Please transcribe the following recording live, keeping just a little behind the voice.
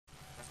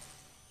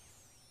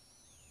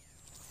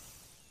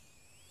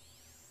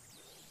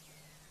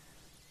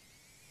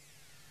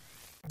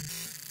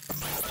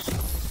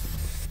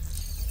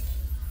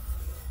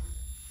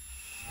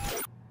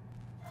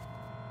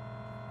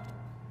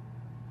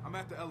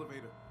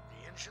elevator.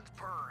 The engine's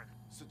purring.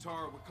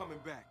 Satara, we're coming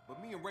back,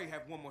 but me and Ray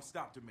have one more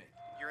stop to make.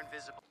 You're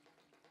invisible.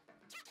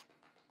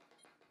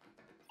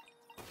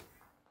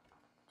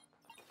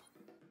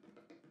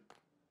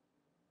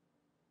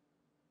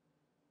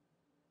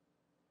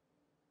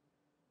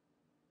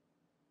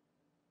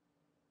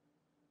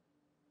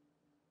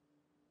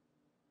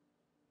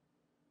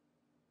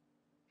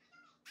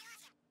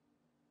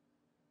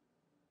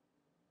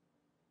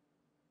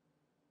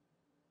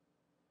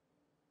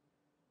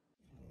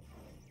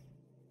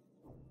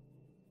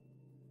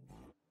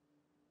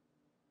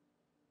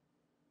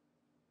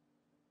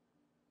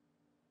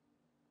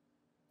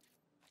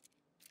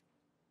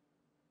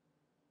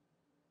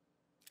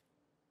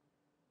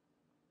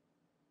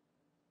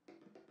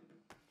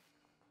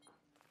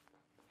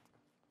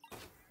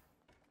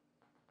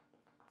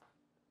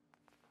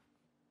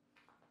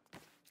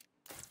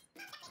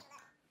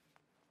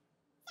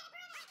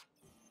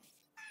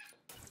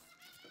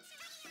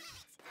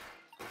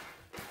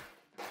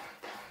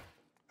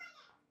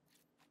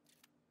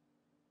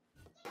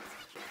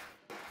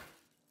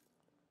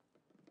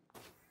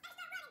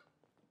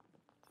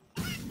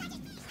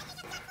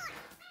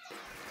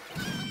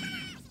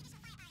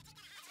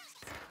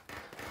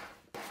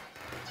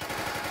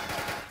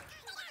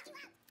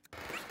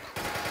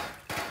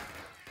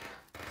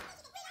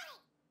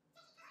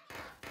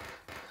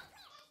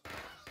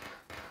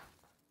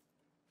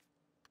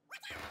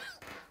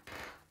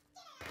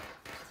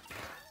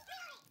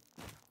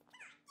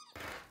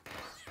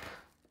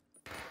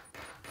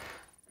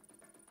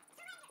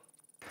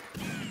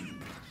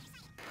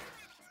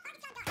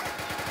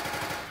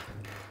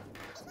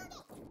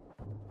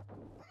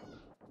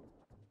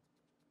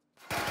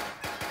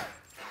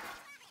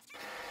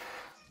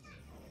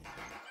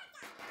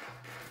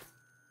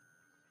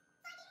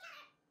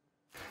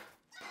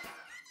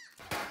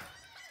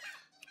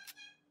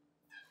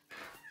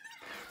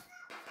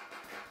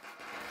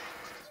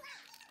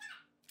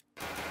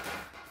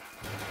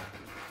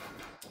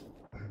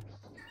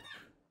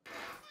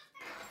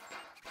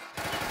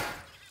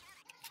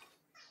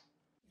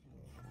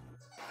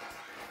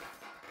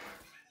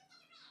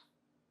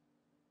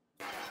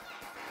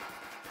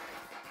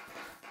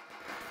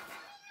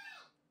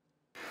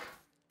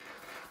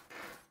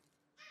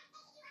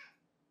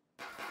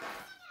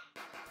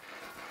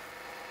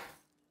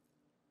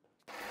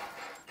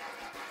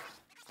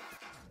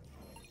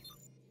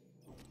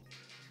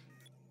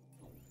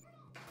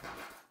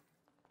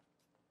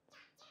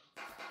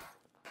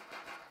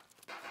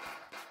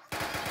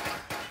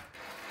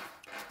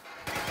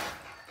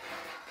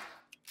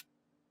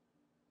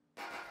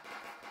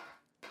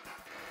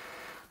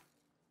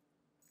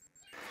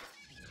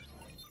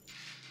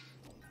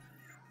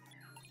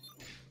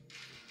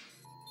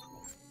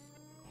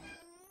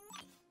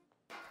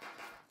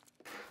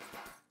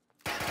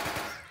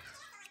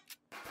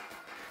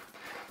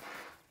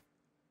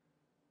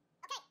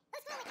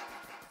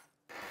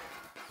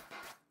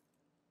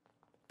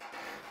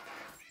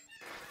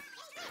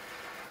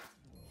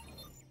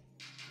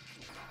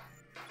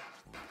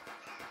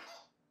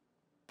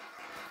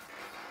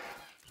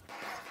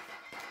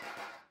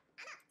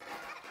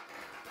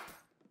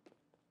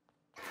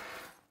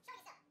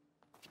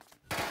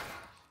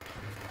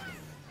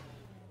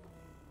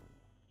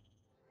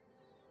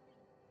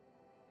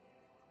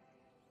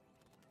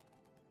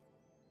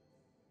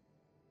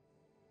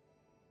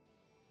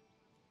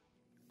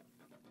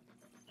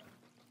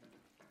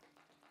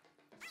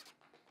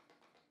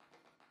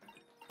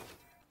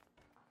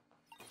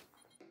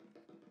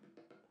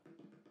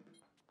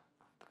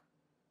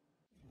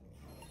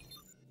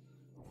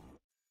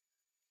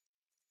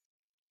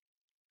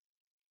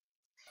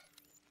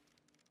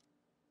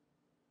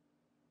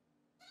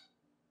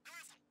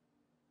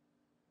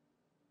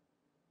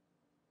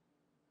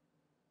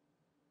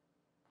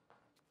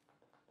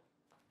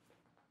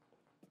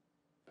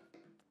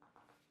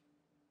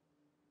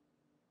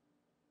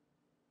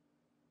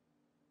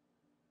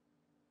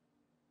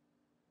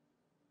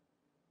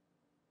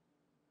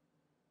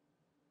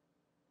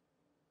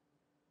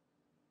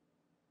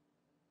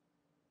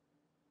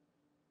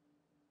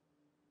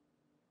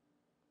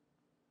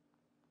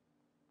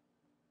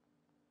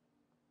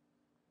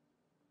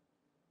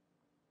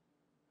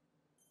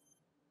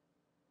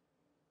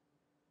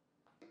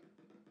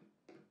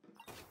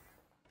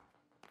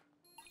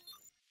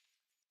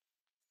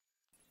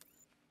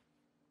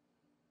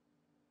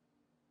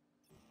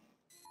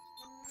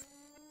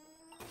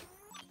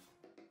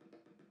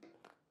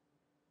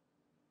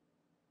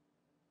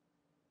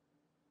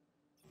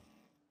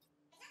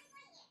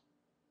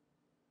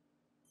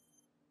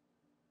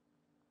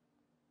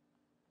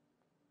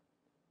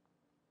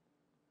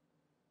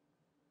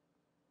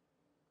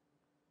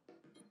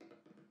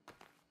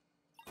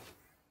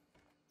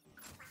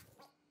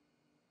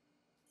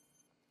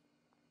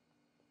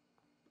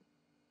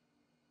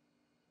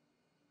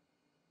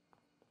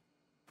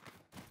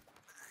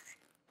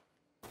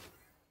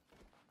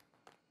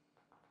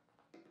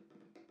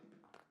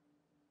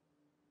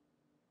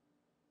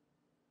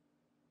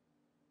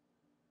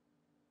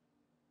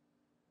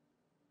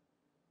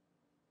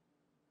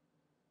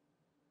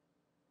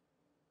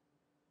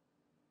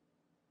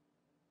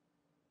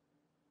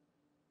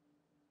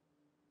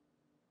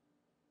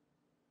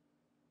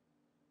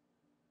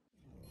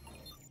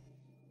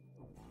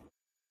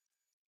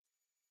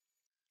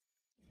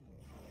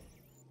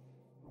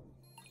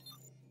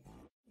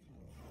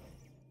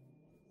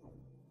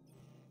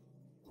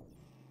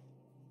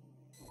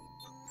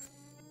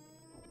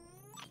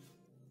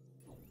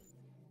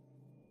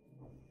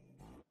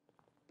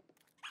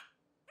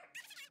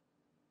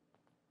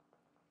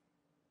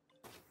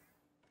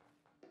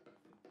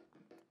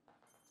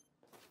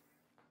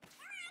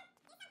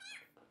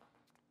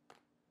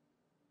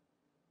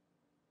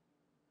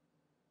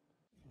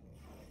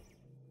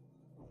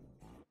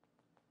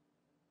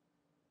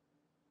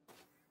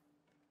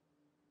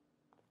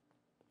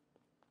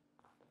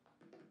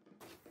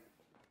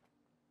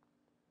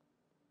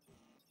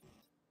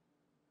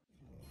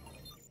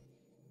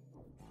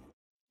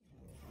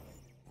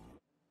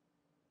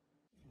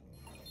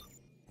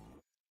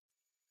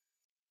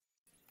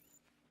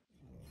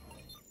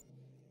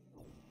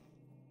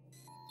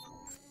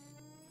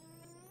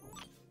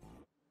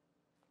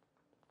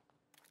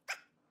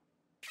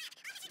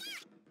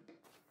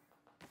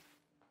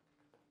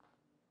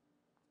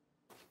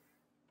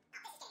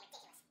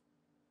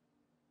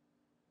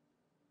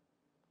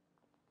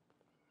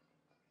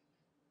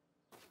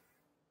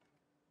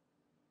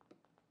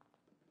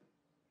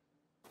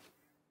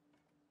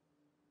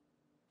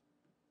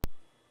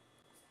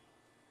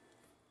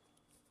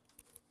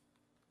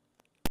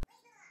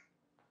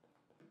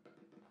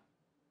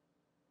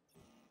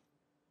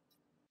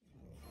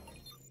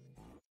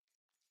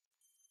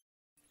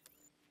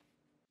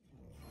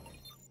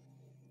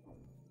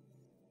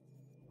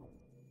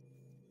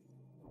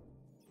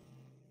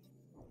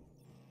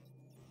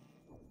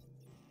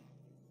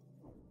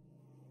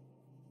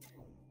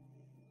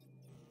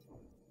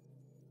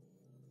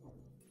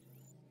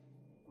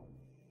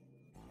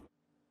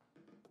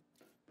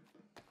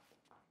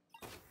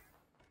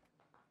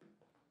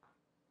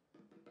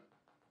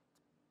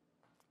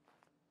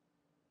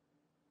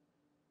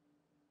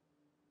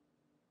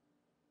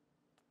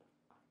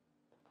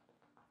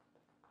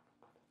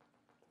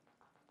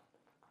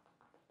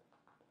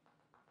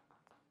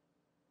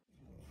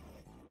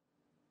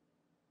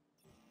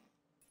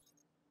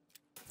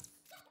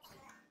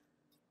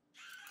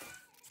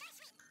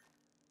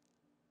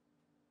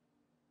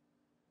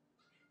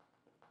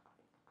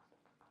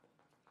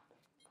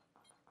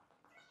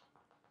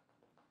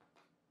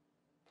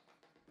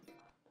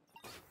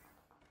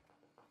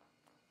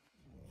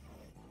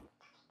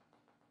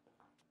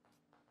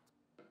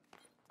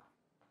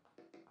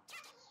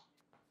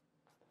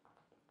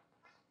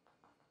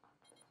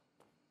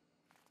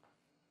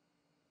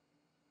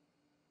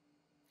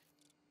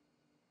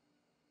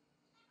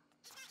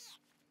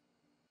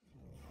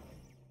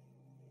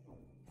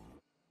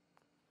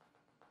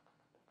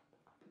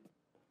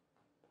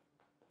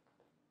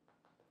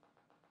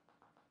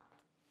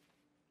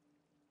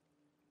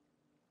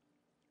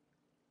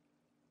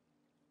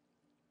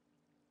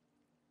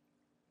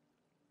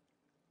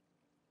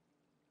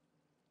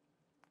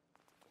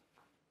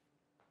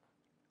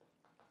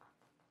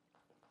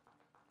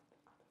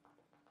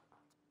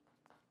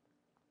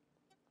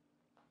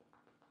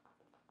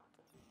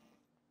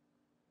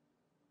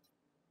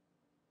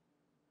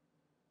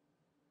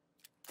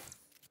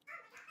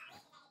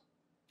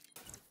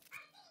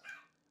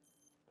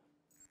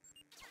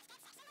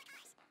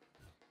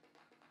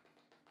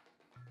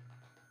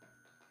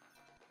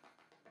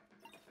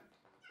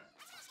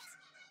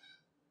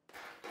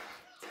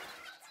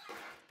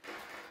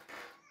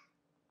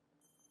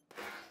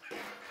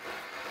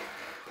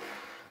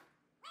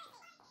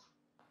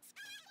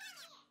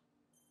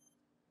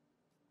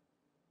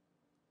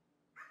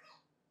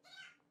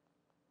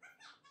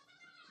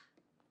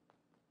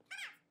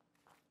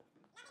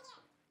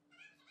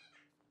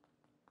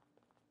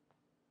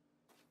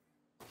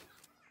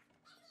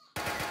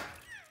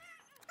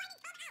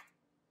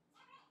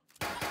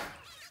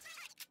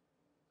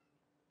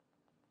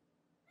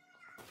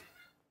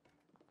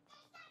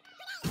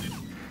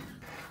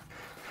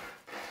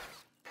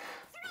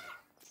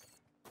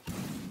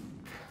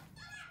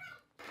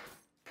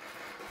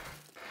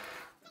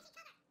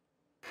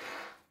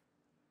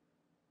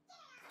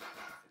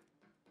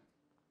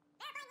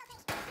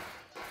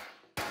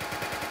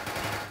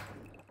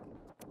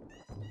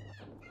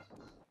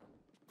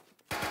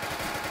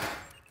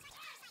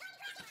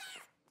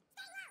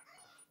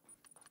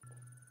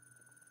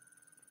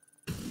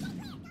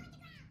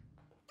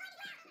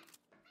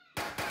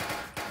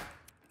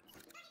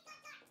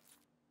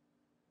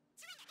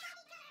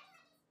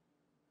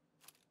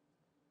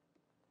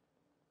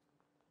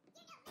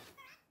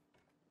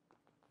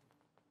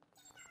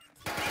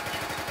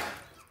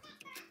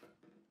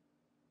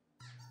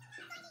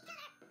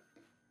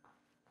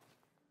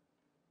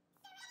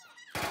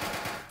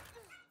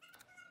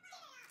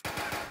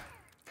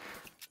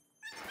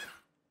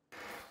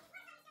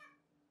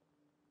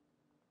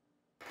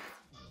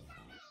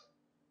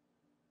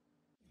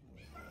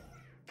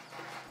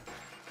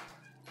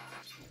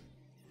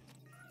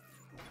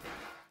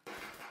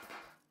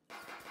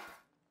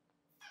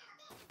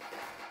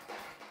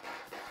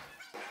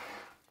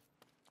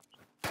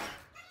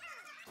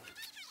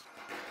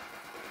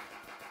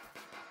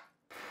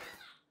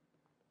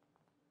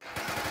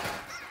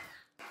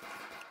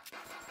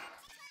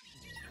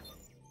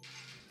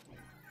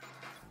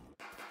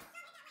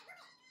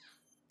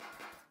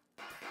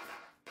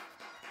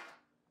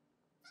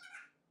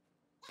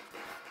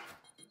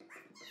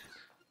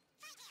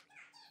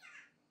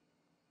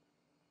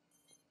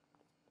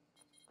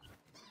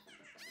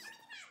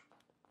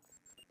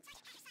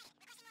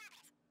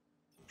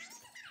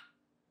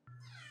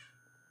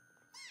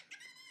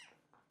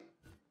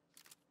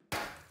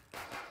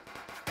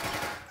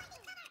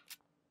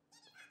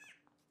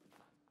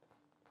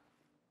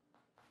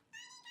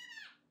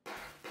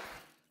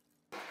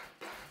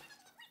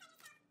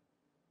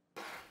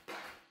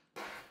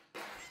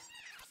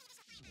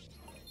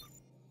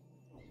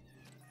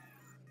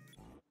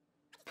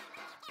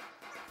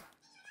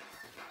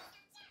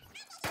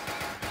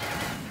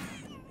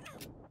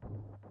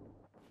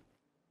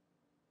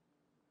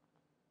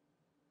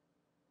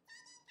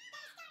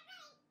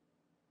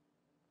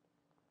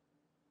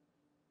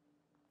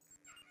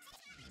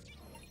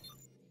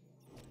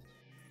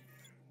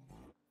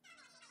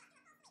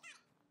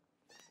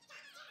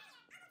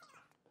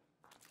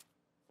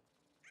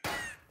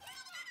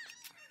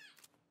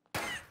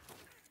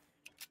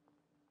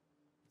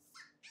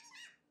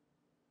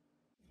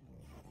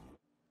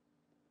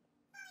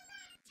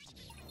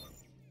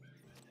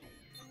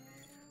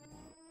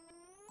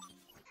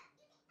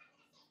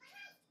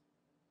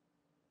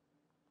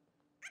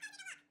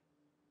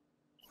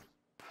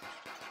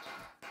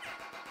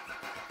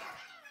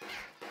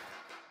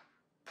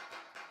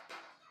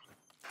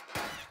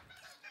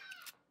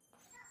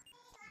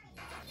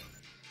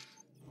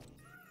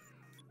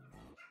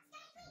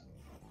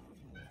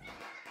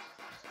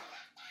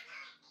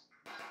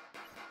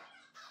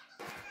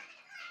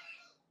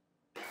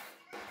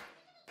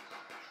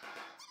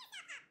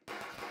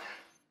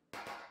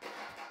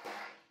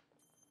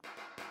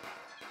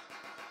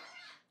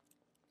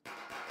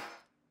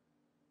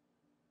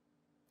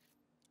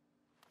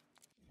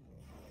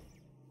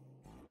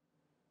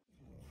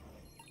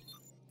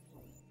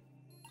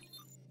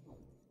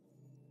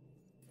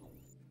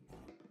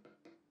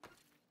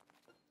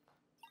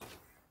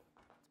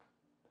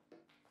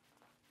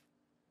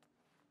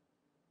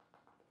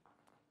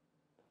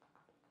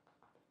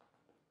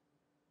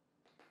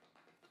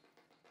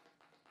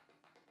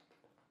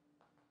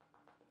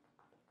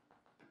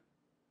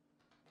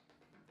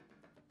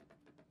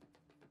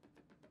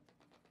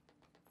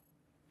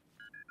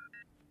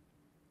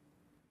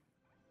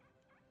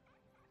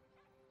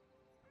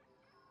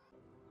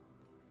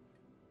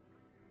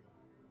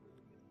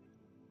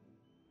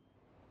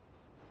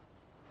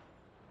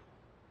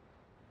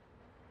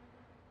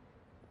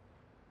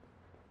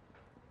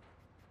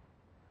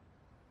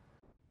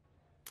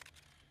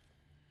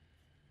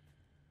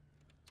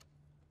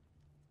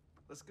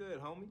 What's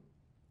good, homie?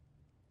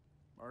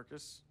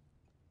 Marcus?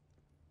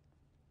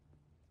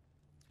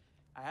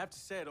 I have to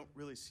say, I don't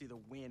really see the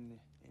win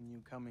in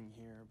you coming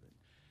here, but...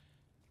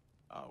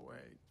 Oh,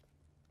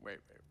 wait.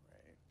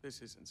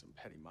 This isn't some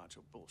petty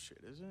macho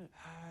bullshit, is it?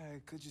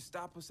 Could you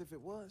stop us if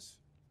it was?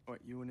 What,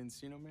 you and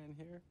Encino Man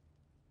here?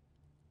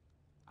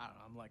 I don't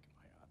know, I'm liking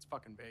my odds.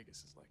 Fucking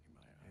Vegas is liking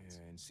my odds.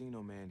 Yeah,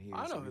 Encino Man here.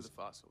 I know who the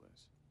fossil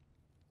is.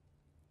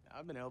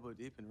 I've been elbow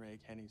deep in Ray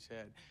Kenny's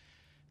head,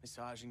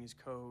 massaging his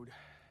code,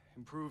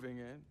 improving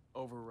it,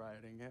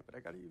 overriding it, but I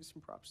gotta give you some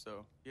props,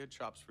 though. You had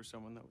chops for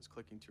someone that was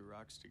clicking two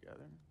rocks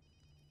together.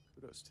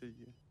 Kudos to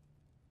you.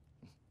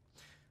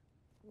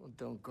 Well,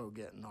 don't go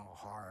getting all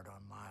hard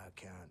on my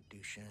account,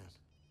 Duchenne.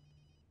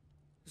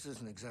 This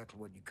isn't exactly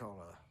what you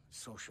call a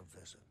social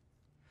visit.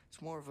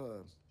 It's more of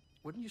a,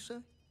 wouldn't you say?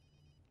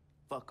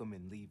 Fuck 'em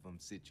and leave 'em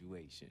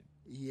situation.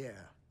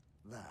 Yeah,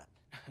 that.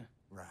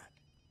 Right.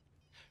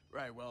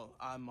 Right, well,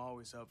 I'm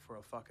always up for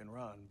a fucking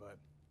run, but...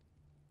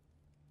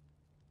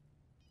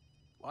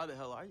 Why the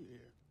hell are you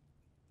here?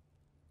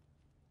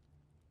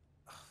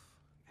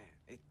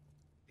 Man,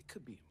 it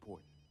could be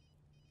important.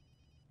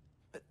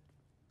 But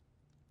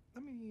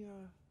let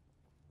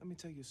me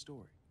tell you a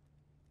story.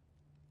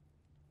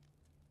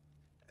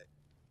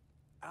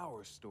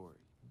 Our story.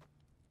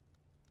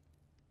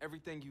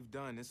 Everything you've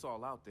done, it's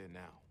all out there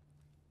now.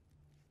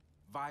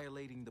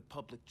 Violating the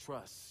public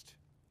trust,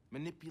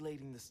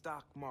 manipulating the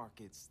stock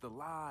markets, the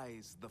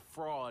lies, the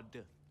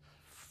fraud.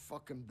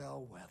 Fucking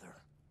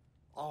bellwether.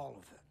 All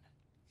of it.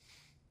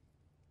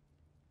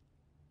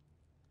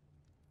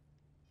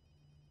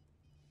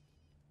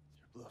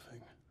 You're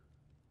bluffing.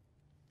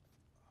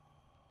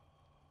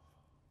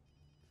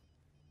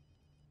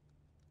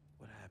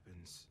 What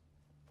happens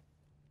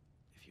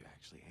if you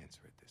actually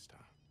answer it this time?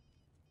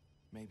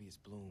 Maybe it's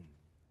Bloom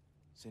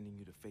sending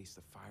you to face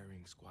the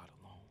firing squad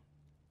alone.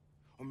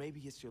 Or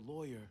maybe it's your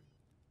lawyer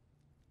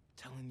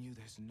telling you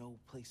there's no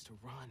place to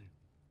run.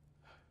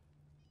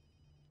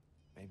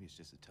 Maybe it's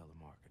just a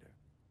telemarketer.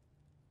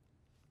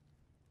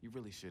 You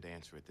really should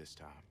answer it this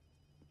time.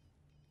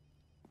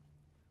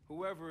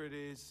 Whoever it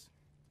is,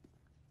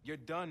 you're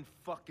done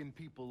fucking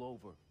people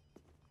over.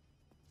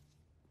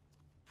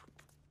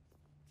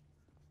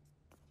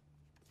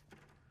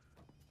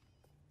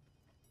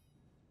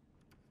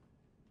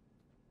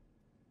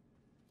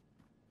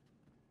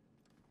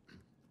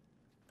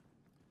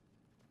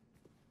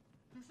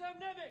 Sam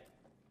Nemec!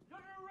 You're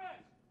under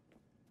arrest!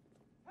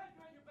 Hands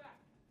behind your back!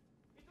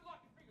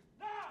 Interlock your fingers,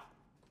 now!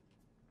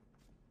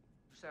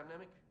 Sam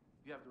Nemec,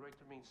 you have the right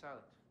to remain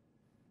silent.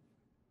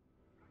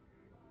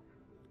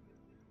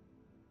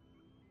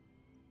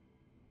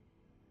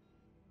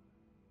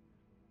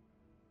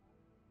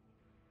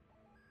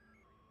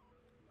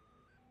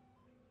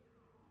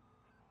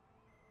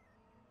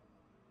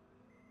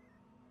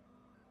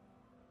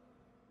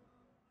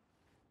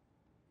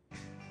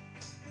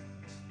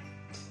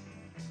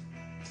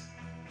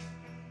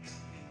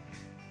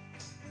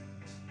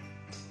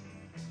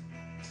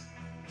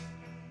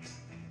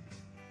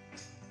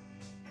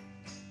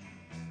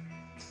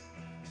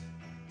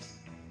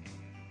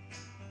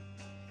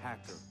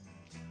 Hacker.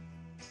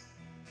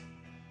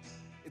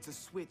 It's a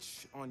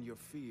switch on your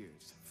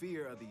fears,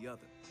 fear of the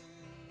other.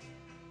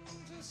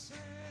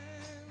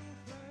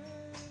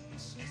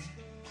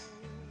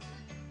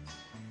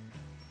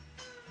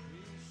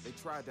 They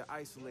tried to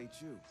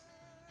isolate you.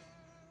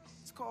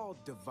 It's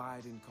called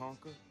divide and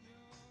conquer.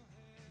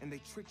 And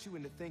they tricked you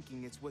into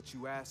thinking it's what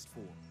you asked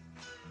for.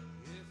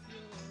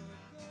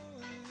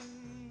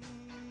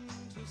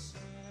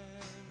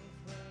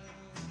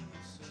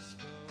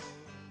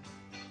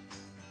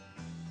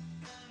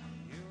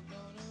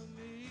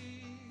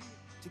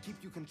 To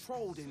keep you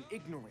controlled and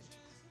ignorant.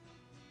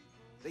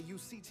 They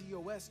use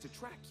CTOS to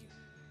track you,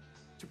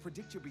 to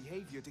predict your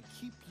behavior, to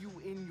keep you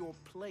in your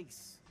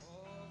place.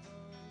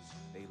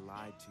 They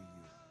lied to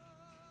you.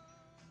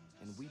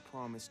 And we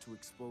promised to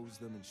expose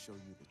them and show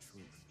you the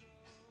truth.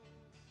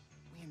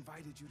 We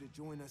invited you to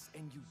join us,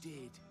 and you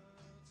did.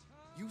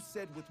 You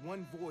said with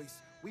one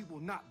voice, we will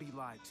not be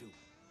lied to.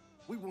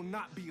 We will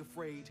not be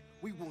afraid.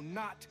 We will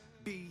not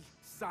be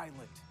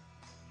silent.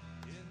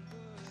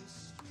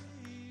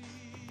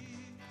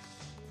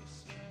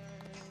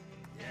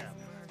 Yeah.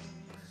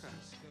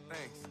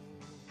 Thanks.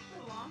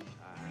 So long.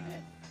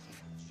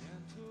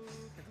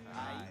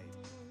 Aight.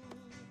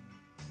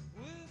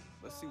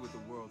 Let's see what the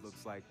world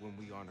looks like when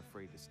we aren't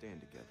afraid to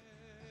stand together.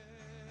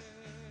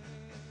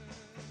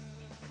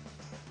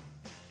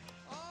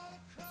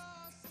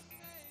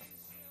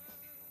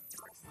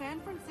 San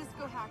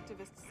Francisco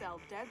hacktivist cell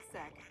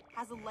DedSec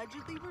has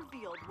allegedly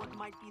revealed what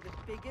might be the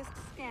biggest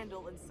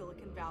scandal in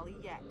Silicon Valley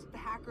yet. The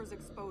hackers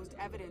exposed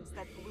evidence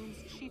that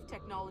Bloom's chief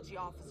technology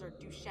officer,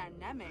 Duchenne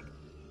Nemec,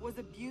 was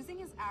abusing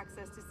his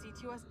access to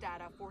CTOS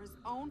data for his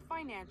own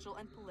financial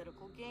and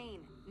political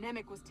gain.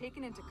 Nemec was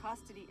taken into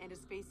custody and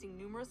is facing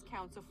numerous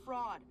counts of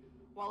fraud,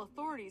 while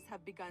authorities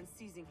have begun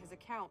seizing his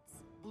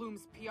accounts.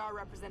 Bloom's PR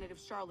representative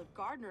Charlotte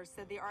Gardner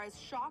said they are as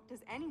shocked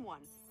as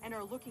anyone and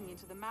are looking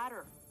into the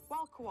matter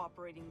while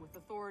cooperating with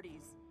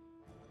authorities.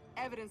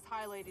 Evidence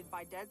highlighted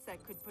by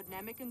DedSec could put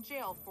Nemec in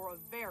jail for a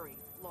very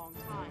long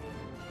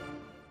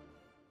time.